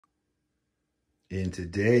In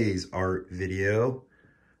today's art video,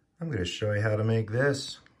 I'm going to show you how to make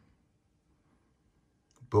this.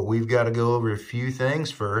 But we've got to go over a few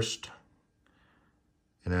things first.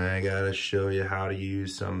 And I got to show you how to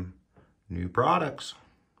use some new products.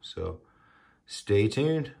 So stay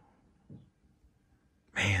tuned.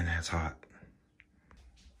 Man, that's hot.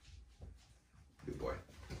 Good boy.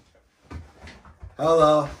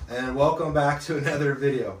 Hello, and welcome back to another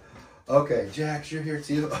video. Okay, Jax, you're here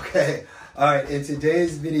too? Okay. All right, in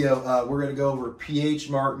today's video, we're going to go over P.H.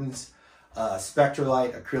 Martin's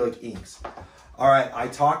Spectralite acrylic inks. All right, I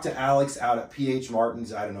talked to Alex out at P.H.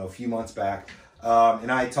 Martin's, I don't know, a few months back.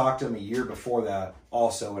 And I talked to him a year before that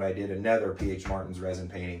also when I did another P.H. Martin's resin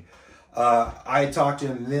painting. I talked to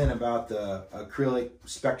him then about the acrylic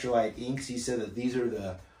Spectralite inks. He said that these are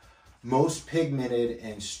the most pigmented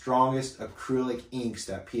and strongest acrylic inks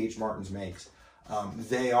that P.H. Martin's makes.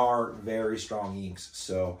 They are very strong inks.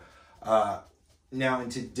 So now in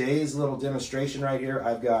today's little demonstration right here,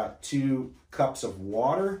 I've got 2 cups of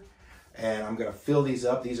water and I'm going to fill these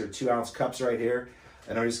up. These are 2-ounce cups right here.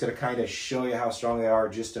 And I'm just going to kind of show you how strong they are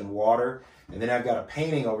just in water. And then I've got a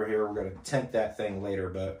painting over here. We're going to tint that thing later.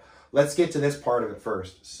 But let's get to this part of it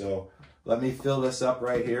first. So let me fill this up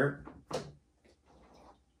right here.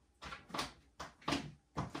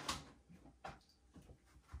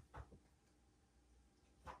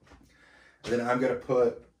 And then I'm going to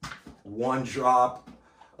put 1 drop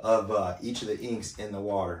of each of the inks in the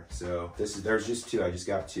water. So there's just 2. I just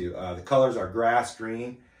got 2. The colors are grass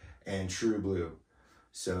green and true blue.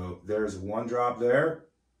 So there's 1 drop there.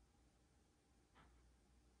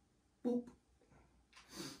 Boop.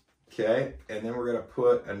 Okay, and then we're going to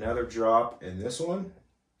put another drop in this one.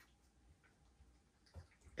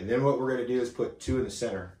 And then what we're going to do is put 2 in the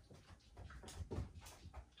center.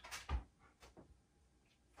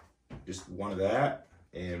 Just 1 of that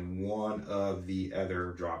and 1 of the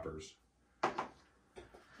other droppers.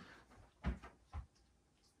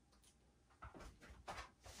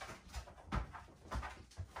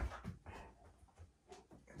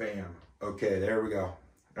 Bam. Okay, there we go.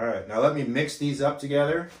 All right, now let me mix these up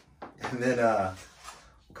together and then we'll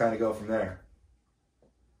kind of go from there.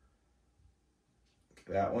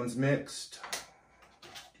 That one's mixed.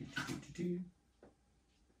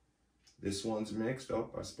 This one's mixed.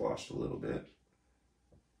 Oh, I splashed a little bit.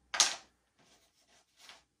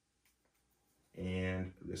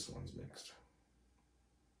 And this one's mixed.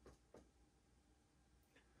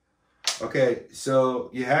 Okay, so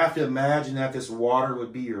you have to imagine that this water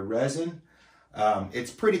would be your resin.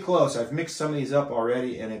 It's pretty close. I've mixed some of these up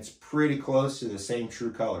already and it's pretty close to the same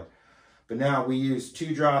true color. But now we use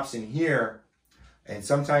 2 drops in here, and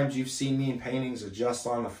sometimes you've seen me in paintings adjust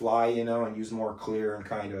on the fly, you know, and use more clear and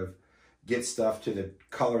kind of get stuff to the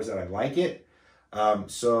colors that I like it.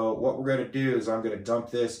 So what we're going to do is I'm going to dump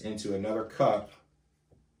this into another cup.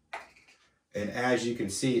 And as you can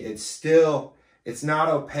see, it's not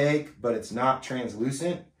opaque, but it's not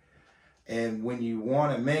translucent. And when you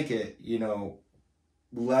want to make it, you know,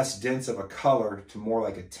 less dense of a color to more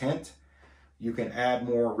like a tint, you can add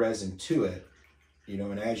more resin to it, you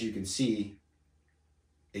know, and as you can see,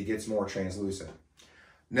 it gets more translucent.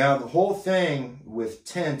 Now, the whole thing with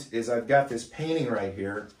tint is I've got this painting right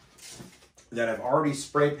here that I've already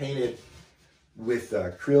spray painted with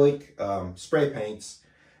acrylic spray paints.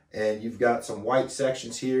 And you've got some white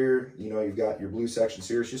sections here, you know, you've got your blue sections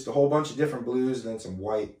here. It's just a whole bunch of different blues and then some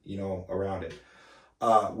white, you know, around it.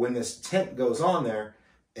 When this tint goes on there,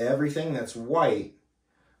 everything that's white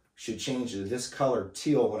should change to this color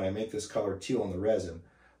teal when I make this color teal in the resin.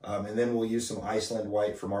 And then we'll use some Iceland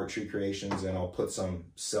white from Art Tree Creations and I'll put some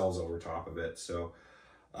cells over top of it. So,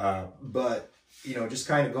 but, you know, just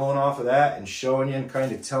kind of going off of that and showing you and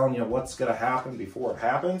kind of telling you what's going to happen before it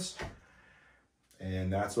happens.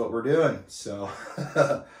 And that's what we're doing. So,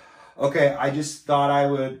 okay, I just thought I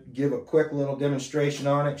would give a quick little demonstration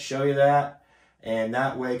on it, show you that. And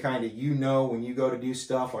that way, kind of, you know, when you go to do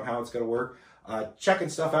stuff on how it's going to work. Checking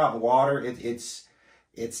stuff out in water,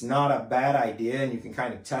 it's not a bad idea. And you can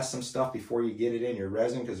kind of test some stuff before you get it in your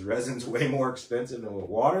resin, because resin's way more expensive than what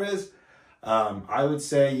water is. I would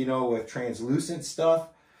say, you know, with translucent stuff,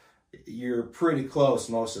 you're pretty close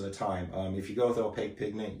most of the time. If you go with opaque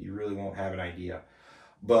pigment, you really won't have an idea.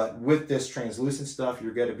 But with this translucent stuff,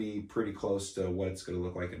 you're going to be pretty close to what it's going to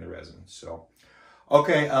look like in the resin. So,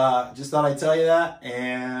 okay, just thought I'd tell you that,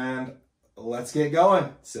 and let's get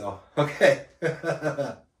going. So, okay.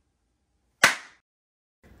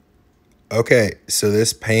 Okay, so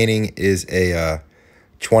this painting is a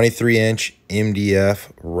 23-inch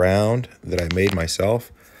MDF round that I made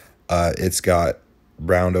myself. It's got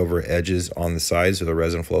browned over edges on the sides so the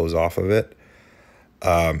resin flows off of it.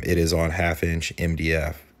 It is on 1/2"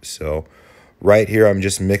 MDF. So right here, I'm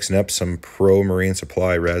just mixing up some Pro Marine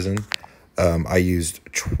Supply resin. I used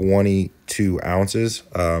 22 ounces,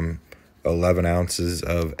 11 ounces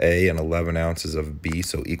of A and 11 ounces of B,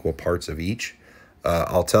 so equal parts of each.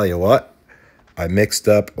 I'll tell you what, I mixed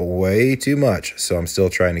up way too much, so I'm still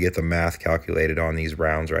trying to get the math calculated on these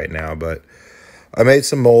rounds right now, but I made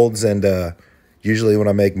some molds, and usually when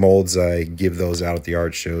I make molds, I give those out at the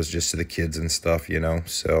art shows just to the kids and stuff, you know,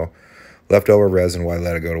 so leftover resin, why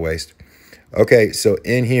let it go to waste? Okay, so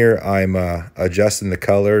in here, I'm adjusting the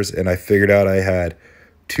colors, and I figured out I had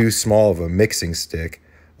too small of a mixing stick.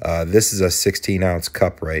 This is a 16-ounce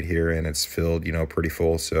cup right here, and it's filled, you know, pretty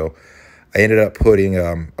full. So I ended up putting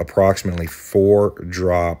approximately 4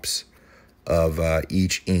 drops of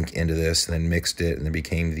each ink into this, and then mixed it, and it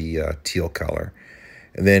became the teal color.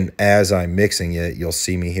 And then as I'm mixing it, you'll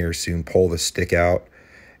see me here soon pull the stick out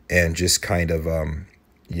and just kind of,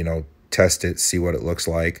 you know, test it, see what it looks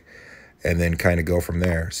like, and then kind of go from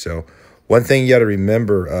there. So one thing you got to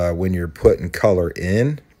remember when you're putting color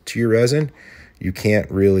in to your resin, you can't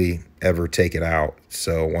really ever take it out.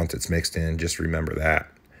 So once it's mixed in, just remember that.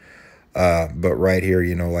 But right here,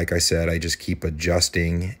 you know, like I said, I just keep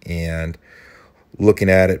adjusting and looking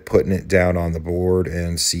at it, putting it down on the board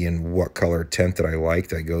and seeing what color tint that I like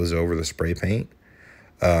that goes over the spray paint.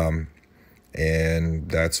 And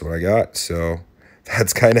that's what I got. So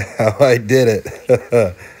that's kind of how I did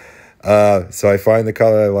it. So I find the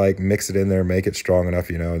color I like, mix it in there, make it strong enough,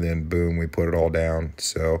 you know, and then boom, we put it all down.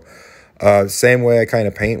 So same way I kind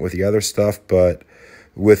of paint with the other stuff, but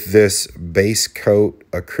with this base coat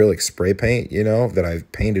acrylic spray paint, you know, that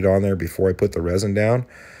I've painted on there before I put the resin down,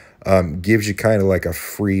 gives you kind of like a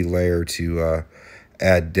free layer to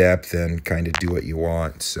add depth and kind of do what you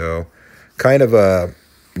want. So kind of a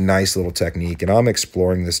nice little technique, and I'm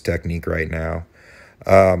exploring this technique right now.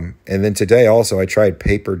 And then today also I tried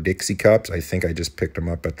paper Dixie cups. I think I just picked them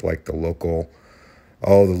up at like the local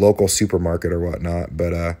supermarket or whatnot.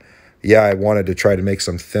 But yeah, I wanted to try to make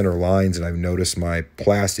some thinner lines, and I've noticed my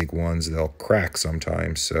plastic ones, they'll crack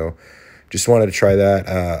sometimes. So just wanted to try that.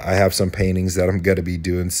 I have some paintings that I'm going to be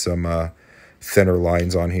doing some thinner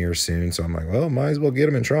lines on here soon. So I'm like, well, might as well get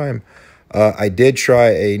them and try them. I did try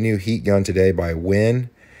a new heat gun today by Win,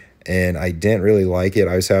 and I didn't really like it.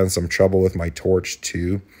 I was having some trouble with my torch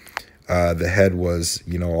too. The head was,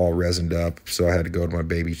 you know, all resined up, so I had to go to my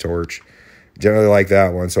baby torch. Didn't really like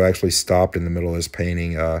that one, so I actually stopped in the middle of this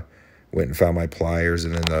painting, went and found my pliers,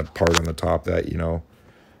 and then the part on the top that, you know,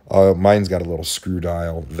 mine's got a little screw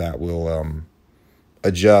dial that will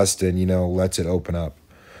adjust and, you know, lets it open up.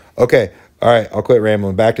 Okay, all right, I'll quit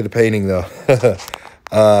rambling. Back to the painting, though.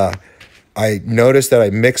 I noticed that I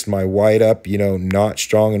mixed my white up, you know, not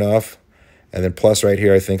strong enough. And then plus right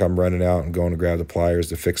here, I think I'm running out and going to grab the pliers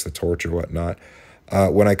to fix the torch or whatnot.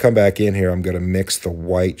 When I come back in here, I'm going to mix the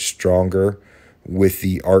white stronger with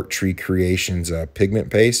the Art Tree Creations pigment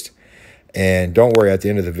paste. And don't worry, at the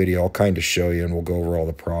end of the video, I'll kind of show you, and we'll go over all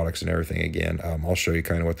the products and everything again. I'll show you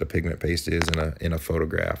kind of what the pigment paste is in a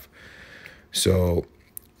photograph. So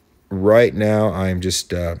right now, I'm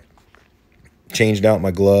just changing out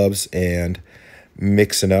my gloves and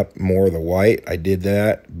mixing up more of the white. I did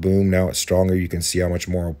that. Boom, now it's stronger. You can see how much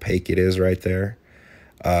more opaque it is right there.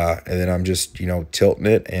 And then I'm just, you know, tilting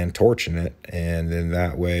it and torching it. And then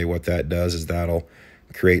that way, what that does is that'll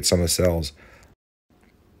create some of the cells.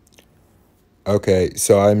 Okay,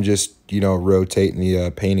 so I'm just, you know, rotating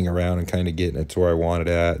the painting around and kind of getting it to where I want it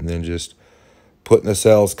at, and then just putting the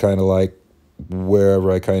cells kind of like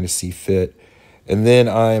wherever I kind of see fit. And then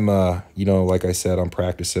I'm, you know, like I said, I'm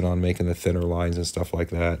practicing on making the thinner lines and stuff like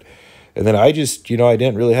that. And then I just, you know, I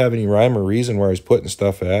didn't really have any rhyme or reason where I was putting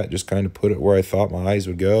stuff at, just kind of put it where I thought my eyes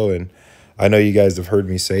would go. And I know you guys have heard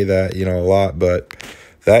me say that, you know, a lot, but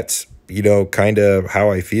that's, you know, kind of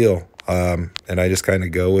how I feel. And I just kind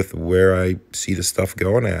of go with where I see the stuff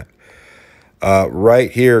going at.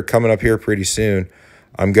 Right here, coming up here pretty soon,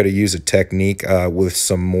 I'm going to use a technique with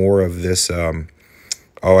some more of this.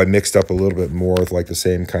 I mixed up a little bit more with like the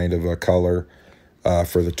same kind of a color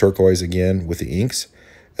for the turquoise again with the inks.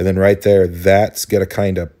 And then right there, that's going to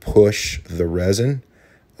kind of push the resin,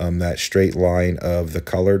 that straight line of the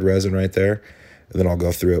colored resin right there. And then I'll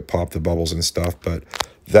go through it, pop the bubbles and stuff. But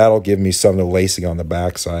that'll give me some of the lacing on the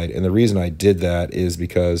backside. And the reason I did that is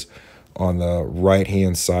because on the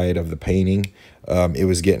right-hand side of the painting, it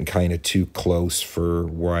was getting kind of too close for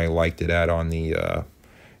where I liked it at on the,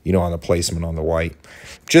 you know, on the placement on the white.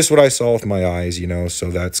 Just what I saw with my eyes, you know, so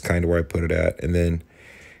that's kind of where I put it at. And then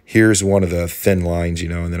here's one of the thin lines, you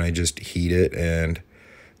know, and then I just heat it and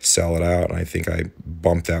sell it out. And I think I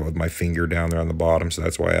bumped that with my finger down there on the bottom, so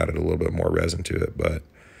that's why I added a little bit more resin to it. But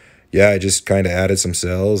yeah, I just kind of added some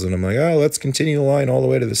cells, and I'm like, oh, let's continue the line all the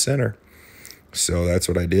way to the center. So that's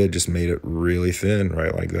what I did, just made it really thin,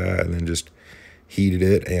 right like that, and then just heated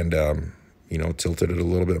it and, you know, tilted it a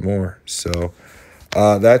little bit more. So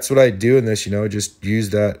that's what I do in this, you know, just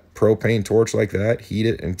use that propane torch like that, heat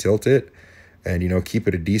it and tilt it, and, you know, keep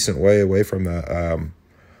it a decent way away from the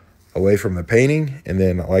painting. And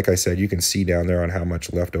then, like I said, you can see down there on how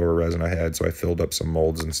much leftover resin I had, so I filled up some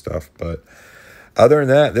molds and stuff. But other than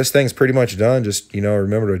that, this thing's pretty much done. Just, you know,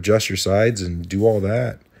 remember to adjust your sides and do all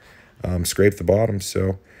that. Scrape the bottom.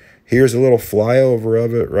 So here's a little flyover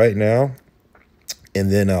of it right now,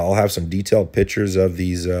 and then I'll have some detailed pictures of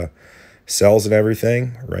these cells and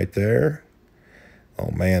everything right there. Oh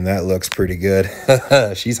man, that looks pretty good.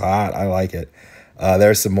 She's hot. I like it.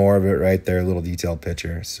 There's some more of it right there, a little detailed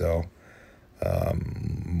picture. So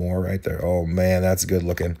more right there. Oh man, that's good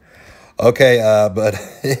looking. Okay, but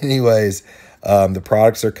anyways, the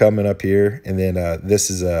products are coming up here, and then this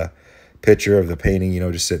is a picture of the painting, you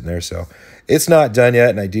know, just sitting there. So it's not done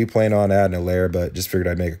yet, and I do plan on adding a layer, but just figured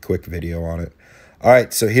I'd make a quick video on it. All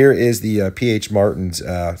right, so here is the P.H. Martin's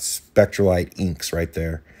Spectralite inks right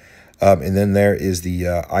there. And then there is the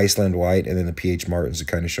Iceland White, and then the P.H. Martin's to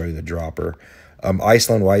kind of show you the dropper.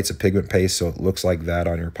 Iceland White's a pigment paste, so it looks like that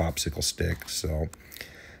on your popsicle stick. So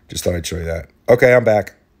just thought I'd show you that. Okay, I'm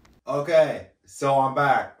back. Okay, so I'm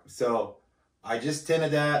back. So I just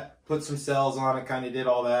tinted that, put some cells on it, kind of did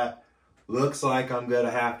all that. Looks like I'm going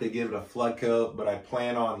to have to give it a flood coat, but I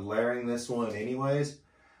plan on layering this one anyways.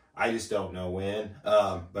 I just don't know when,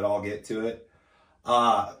 but I'll get to it.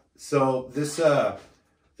 So this,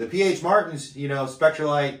 the P.H. Martin's, you know,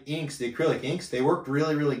 Spectralite inks, the acrylic inks, they worked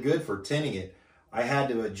really, really good for tinting it. I had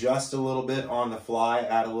to adjust a little bit on the fly,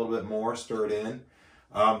 add a little bit more, stir it in.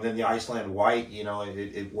 Then the Iceland White, you know,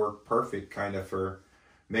 it worked perfect kind of for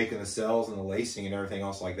making the cells and the lacing and everything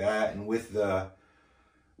else like that. And with the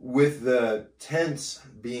tints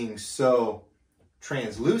being so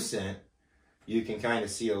translucent, you can kind of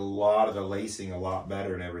see a lot of the lacing a lot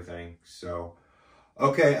better and everything. So,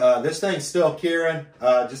 okay, this thing's still curing.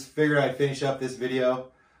 Just figured I'd finish up this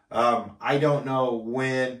video. I don't know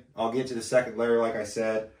when I'll get to the second layer, like I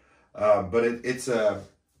said, but it's a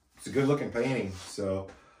good looking painting. So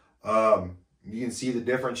you can see the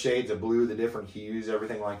different shades of blue, the different hues,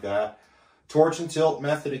 everything like that. Torch and tilt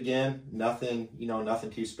method again, nothing, you know,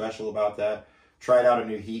 nothing too special about that. Tried out a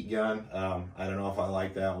new heat gun. I don't know if I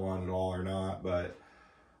like that one at all or not, but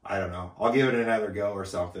I don't know. I'll give it another go or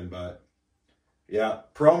something, but yeah.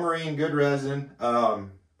 Pro Marine, good resin.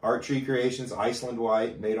 Art Tree Creations, Iceland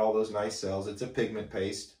White, made all those nice cells. It's a pigment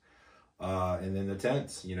paste. And then the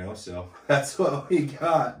tints, you know, so that's what we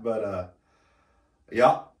got. But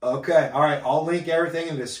yeah, okay. All right, I'll link everything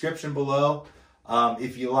in the description below.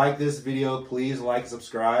 If you like this video, please like,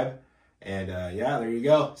 subscribe, and yeah, there you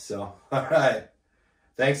go. So, all right.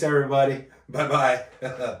 Thanks, everybody. Bye-bye.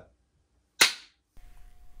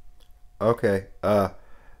 Okay.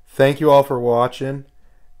 Thank you all for watching,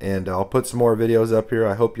 and I'll put some more videos up here.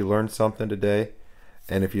 I hope you learned something today.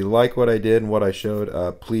 And if you like what I did and what I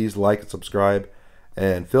showed, please like and subscribe,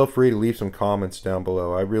 and feel free to leave some comments down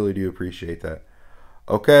below. I really do appreciate that.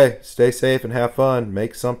 Okay, stay safe and have fun.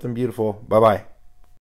 Make something beautiful. Bye-bye.